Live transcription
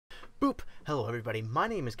Boop! Hello everybody, my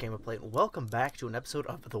name is Camaplite and welcome back to an episode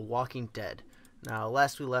of The Walking Dead. Now,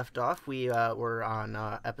 last we left off, we were on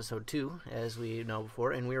episode 2, as we know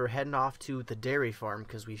before, and we were heading off to the dairy farm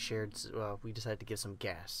because we decided to get some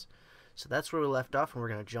gas. So that's where we left off, and we're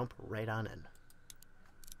going to jump right on in.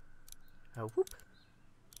 Whoop.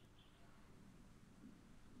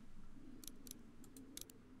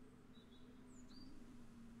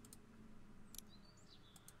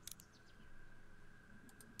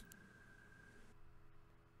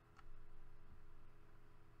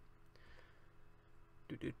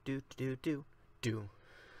 Do.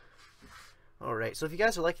 Alright, so if you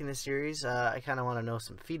guys are liking this series, I kind of want to know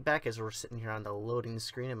some feedback as we're sitting here on the loading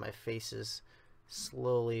screen and my face is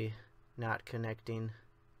slowly not connecting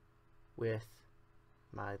with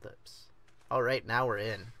my lips. Alright, now we're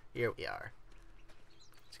in. Here we are.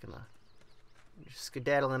 Just gonna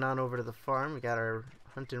skedaddling on over to the farm. We got our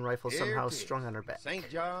hunting rifle somehow strung on our back. St.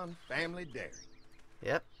 John Family Dairy.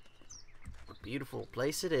 Yep. Beautiful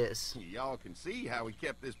place it is. Y'all can see how we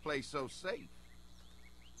kept this place so safe.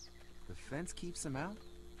 The fence keeps them out?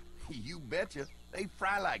 You betcha. They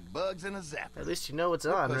fry like bugs in a zapper. At least you know what's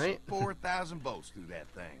on, right? 4,000 volts through that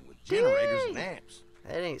thing with generators and amps.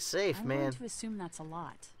 That ain't safe, man. I'm going to assume that's a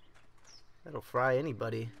lot. That'll fry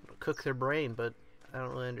anybody. It'll cook their brain, but I don't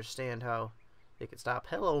really understand how they could stop.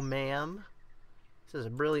 Hello, ma'am. This is a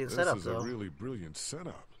brilliant setup, though. This is a really brilliant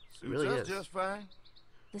setup. Suits really us is. just fine.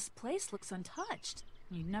 This place looks untouched.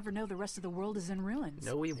 You'd never know the rest of the world is in ruins.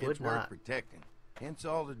 No, we would It's worth not. protecting. Hence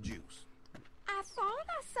all the juice. I thought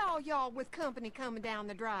I saw y'all with company coming down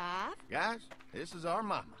the drive. Guys, this is our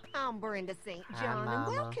mama. I'm Brenda St. Hi, John, and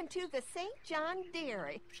Mama. welcome to the St. John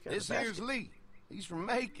Dairy. She got This a here's basket. Lee. He's from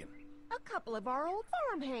Macon. A couple of our old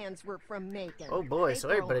farm hands were from Macon. Oh boy, They so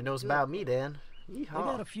everybody grown knows good. about me, Dan. I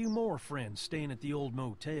got a Yeehaw. few more friends staying at the old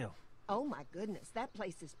motel. Oh my goodness, that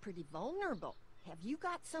place is pretty vulnerable. Have you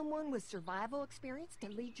got someone with survival experience to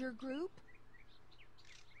lead your group?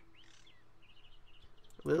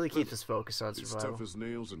 Lily keeps us focused on He's survival. tough as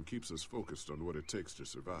nails and keeps us focused on what it takes to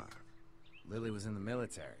survive. Lily was in the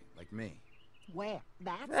military, like me. Well,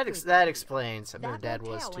 that's That good that to explains. I mean, her That dad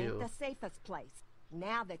was motel ain't too. the safest place.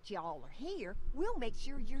 Now that y'all are here, we'll make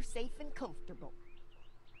sure you're safe and comfortable.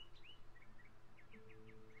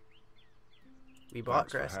 We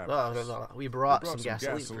bought Thanks for gas. having us. We We brought brought some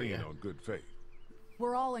gasoline for you. on good faith.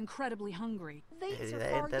 We're all incredibly hungry. These Hey, are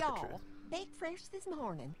ain't for that the y'all. truth? Baked fresh this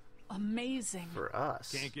morning. Amazing. For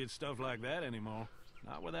us. Can't get stuff like that anymore.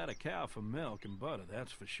 Not without a cow for milk and butter,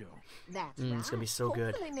 that's for sure. That's Mm, right. it's gonna be so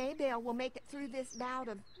good. Hopefully Maybelle will make it through this bout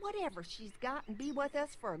of whatever she's got and be with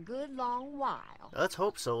us for a good long while. Let's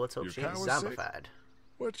hope so. Let's hope Your she ain't cow is sick? zombified.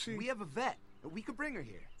 What she? We have a vet. We could bring her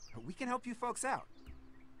here. We can help you folks out.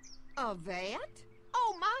 A vet?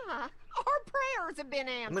 Oh my! Our prayers have been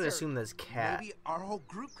answered. I'm gonna assume that's cat. Maybe our whole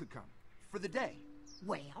group could come. For the day.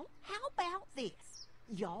 Well, how about this?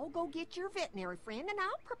 Y'all go get your veterinary friend and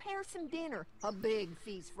I'll prepare some dinner. A big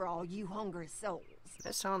feast for all you hungry souls.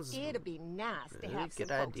 That sounds. It'll be nice to really have some good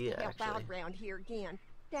folks idea, to help out actually. around here again.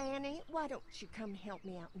 Danny, why don't you come help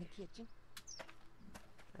me out in the kitchen?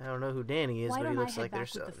 I don't know who Danny is, Why but he don't I looks head like their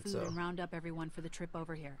back with the son. food So and round up everyone for the trip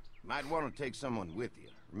over here? Might want to take someone with you.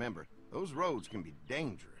 Remember, those roads can be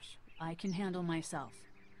dangerous. I can handle myself.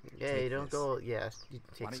 yeah, Take you don't this. go. Yeah, you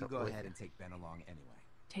take Why don't you something go with ahead you. and take Ben along anyway?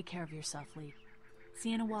 Take care of yourself, Lee. See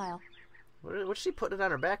you in a while. What's she putting it on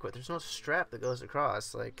her back with? There's no strap that goes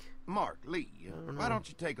across. Like, Mark, Lee, don't why know. don't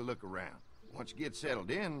you take a look around? Once you get settled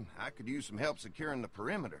in, I could use some help securing the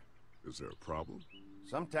perimeter. Is there a problem?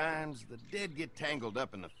 Sometimes the dead get tangled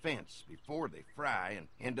up in the fence before they fry and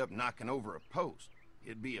end up knocking over a post.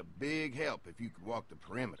 It'd be a big help if you could walk the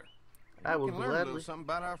perimeter. And I you will can learn a gladly. little something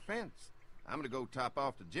about our fence. I'm gonna go top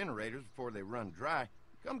off the generators before they run dry.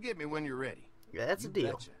 Come get me when you're ready. yeah, that's a You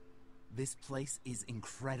deal. betcha. This place is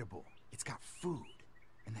incredible. It's got food.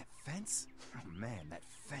 And that fence? Oh man, that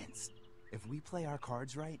fence. If we play our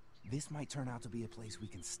cards right, this might turn out to be a place we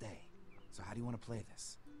can stay. So how do you want to play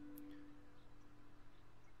this?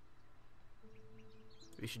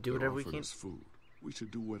 We should do They're whatever we offering can. us food. We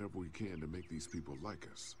should do whatever we can to make these people like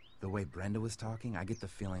us. The way Brenda was talking, I get the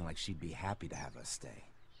feeling like she'd be happy to have us stay.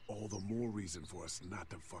 All the more reason for us not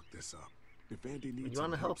to fuck this up. If Andy needs You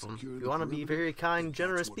want to some help them. securing We the want to be perimeter, very kind, then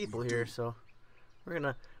generous that's what we people do. here. So we're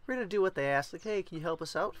gonna do what they ask. Like, hey, can you help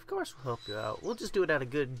us out? Of course, we'll help you out. We'll just do it out of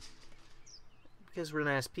good, because we're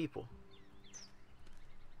nice people.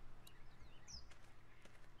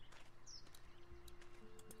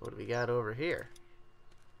 What do we got over here?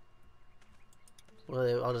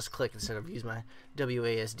 Well, I'll just click instead of use my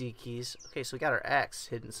WASD keys. Okay, so we got our axe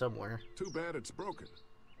hidden somewhere. Too bad it's broken.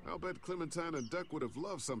 I'll bet Clementine and Duck would have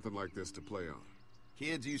loved something like this to play on.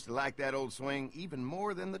 Kids used to like that old swing even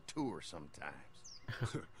more than the tour sometimes.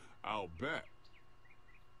 I'll bet.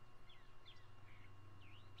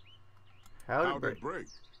 How'd How'd it it break?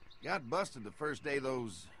 Got busted the first day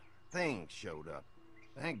those things showed up.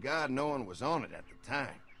 Thank God no one was on it at the time.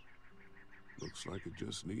 Looks like it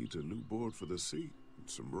just needs a new board for the seat and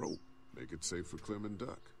some rope. Make it safe for Clem and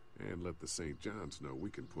Duck. And let the St. John's know we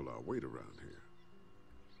can pull our weight around here.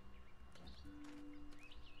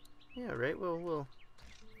 Yeah, right. Well, we'll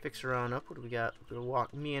fix her on up. What do we got? We'll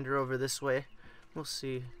walk, meander over this way. We'll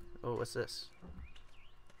see. Oh, what's this?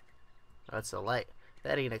 Oh, that's a light.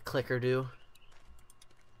 That ain't a clicker, do.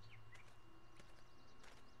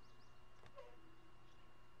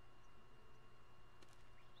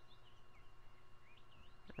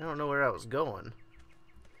 I don't know where I was going.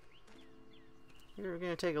 We were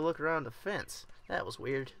gonna take a look around the fence. That was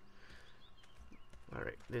weird.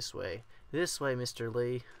 Alright, this way. This way, Mr.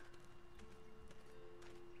 Lee.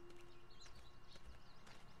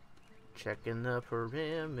 Checking the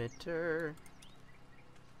perimeter.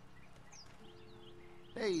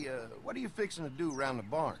 Hey, what are you fixing to do around the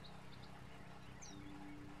barn?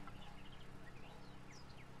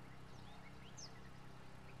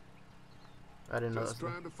 I didn't know. Just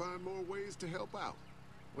trying to find more ways to help out.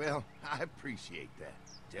 Well, I appreciate that.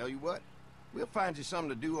 Tell you what, we'll find you something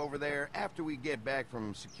to do over there after we get back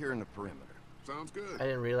from securing the perimeter. Sounds good. I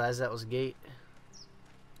didn't realize that was a gate.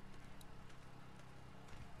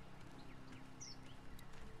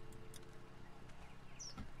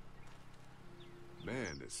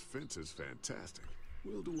 Man, this fence is fantastic.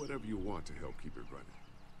 We'll do whatever you want to help keep it running.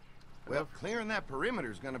 Well, clearing that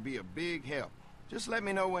perimeter is going to be a big help. Just let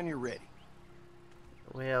me know when you're ready.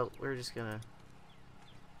 Well, we're just gonna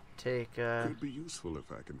take, Could be useful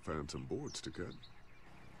if I can find some boards to cut.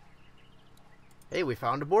 Hey, we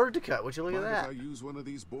found a board to cut. Would you look Mind at that? if I use one of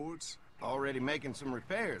these boards? Already making some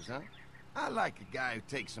repairs, huh? I like a guy who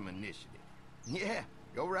takes some initiative. Yeah,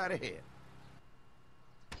 go right ahead.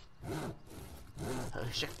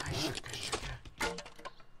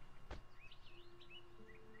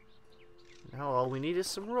 Now all we need is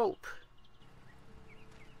some rope.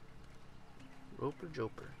 Roper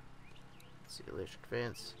joper. Let's see, electric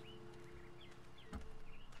fence.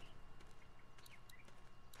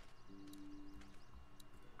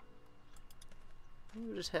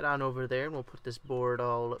 We'll just head on over there and we'll put this board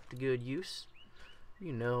all up to good use.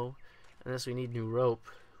 You know, unless we need new rope,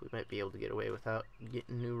 we might be able to get away without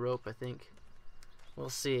getting new rope, I think. We'll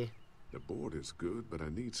see. The board is good, but I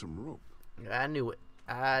need some rope. I knew it.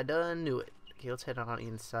 I done knew it. Okay, let's head on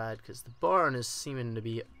inside because the barn is seeming to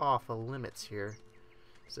be off of limits here.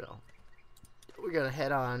 So, we're gonna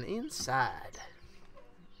head on inside.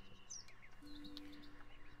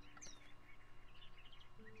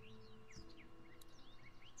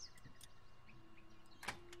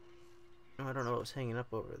 Oh, I don't know what was hanging up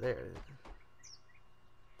over there.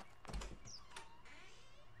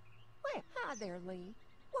 Well, hi there, Lee.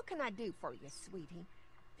 What can I do for you, sweetie?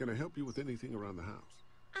 Can I help you with anything around the house?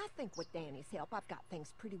 I think with Danny's help, I've got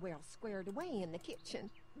things pretty well squared away in the kitchen.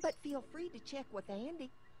 But feel free to check with Andy.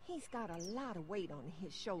 He's got a lot of weight on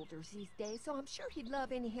his shoulders these days, so I'm sure he'd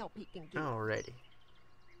love any help he can give. Alrighty.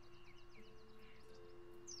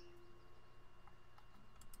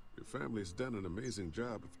 Your family's done an amazing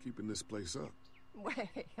job of keeping this place up. Well,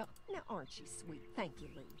 now aren't you sweet? Thank you,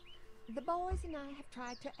 Lee. The boys and I have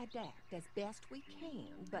tried to adapt as best we can,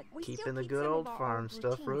 but we still Keeping the keep good some old of our farm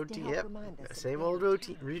stuff. routines to help Yep. remind us of Same old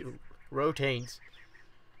better routines.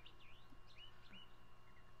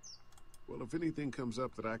 Well, if anything comes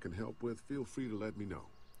up that I can help with, feel free to let me know.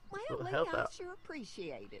 Well, We'll Lee, help I out. sure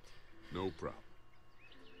appreciate it. No problem.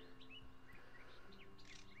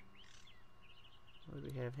 What do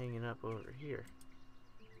we have hanging up over here?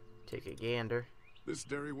 Take a gander. This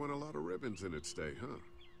dairy won a lot of ribbons in its day, huh?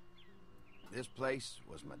 This place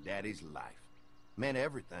was my daddy's life. Meant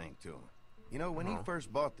everything to him. You know, when he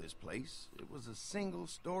first bought this place, it was a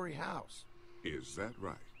single-story house. Is that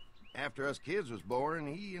right? After us kids was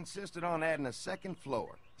born, he insisted on adding a second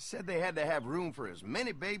floor. Said they had to have room for as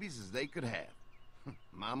many babies as they could have.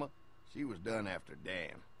 Mama, she was done after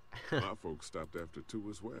Dan. My folks stopped after 2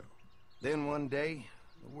 as well. Then one day,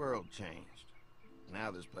 the world changed.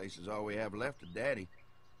 Now this place is all we have left of Daddy.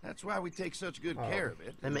 That's why we take such good care of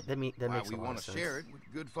it. That why makes a we lot want of to sense. share it with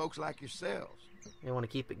good folks like yourselves. They want to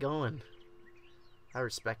keep it going. I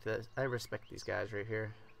respect that. I respect these guys right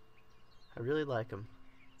here. I really like them.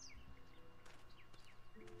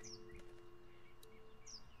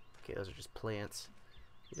 Okay, those are just plants.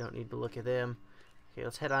 You don't need to look at them. Okay,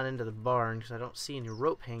 let's head on into the barn because I don't see any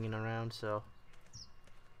rope hanging around, so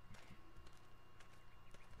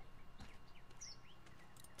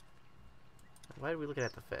Why are we looking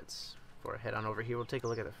at the fence? Before I head on over here, we'll take a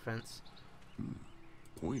look at the fence.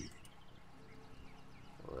 Pointy.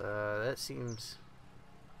 That seems...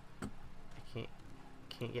 I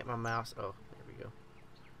can't get my mouse... Oh, there we go.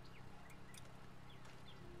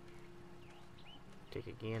 Take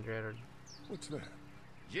a gander at her. What's that?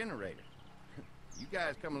 Generator. You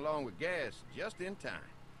guys come along with gas just in time.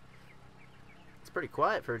 It's pretty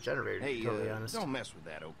quiet for a generator, to Hey, be totally honest. don't mess with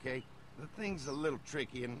that, okay? The thing's a little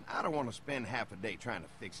tricky, and I don't want to spend half a day trying to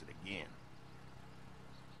fix it again.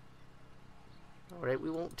 Alright,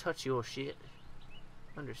 we won't touch your shit.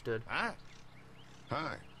 Understood. Hi.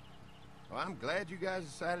 Hi. Well, I'm glad you guys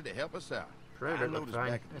decided to help us out. Perimeter I looked noticed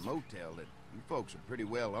fine. back at the motel that you folks are pretty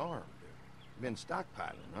well armed. Been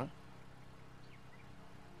stockpiling, huh?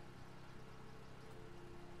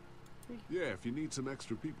 Yeah, if you need some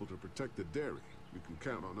extra people to protect the dairy, you can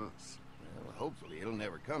count on us. Well, hopefully it'll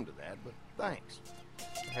never come to that, but thanks.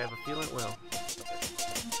 I have a feeling it will.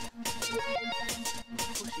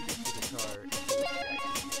 Before she gets to the car,